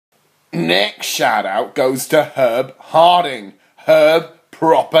Next shout out goes to Herbb Harding. Herbb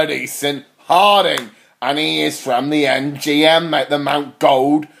proper decent Harding. And he is from the NGM, mate, the Mount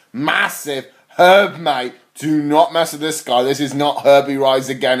Gould. Massive. Herbb, mate. Do not mess with this guy. This is not Herbie Rise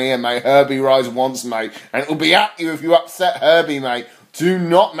again here, mate. Herbie Rise once, mate. And it'll be at you if you upset Herbie, mate. Do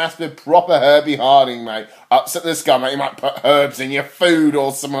not mess with proper Herbie Harding, mate. Upset this guy, mate. You might put herbs in your food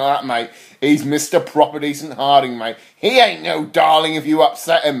or something like that, mate. He's Mr. Proper Decent Harding, mate. He ain't no darling if you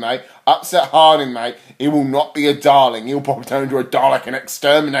upset him, mate. Upset Harding, mate. He will not be a darling. He'll probably turn into a Dalek and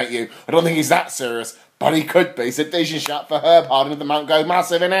exterminate you. I don't think he's that serious, but he could be. So decent shot for Herbb Harding of the Mount Gould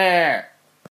Massive in here.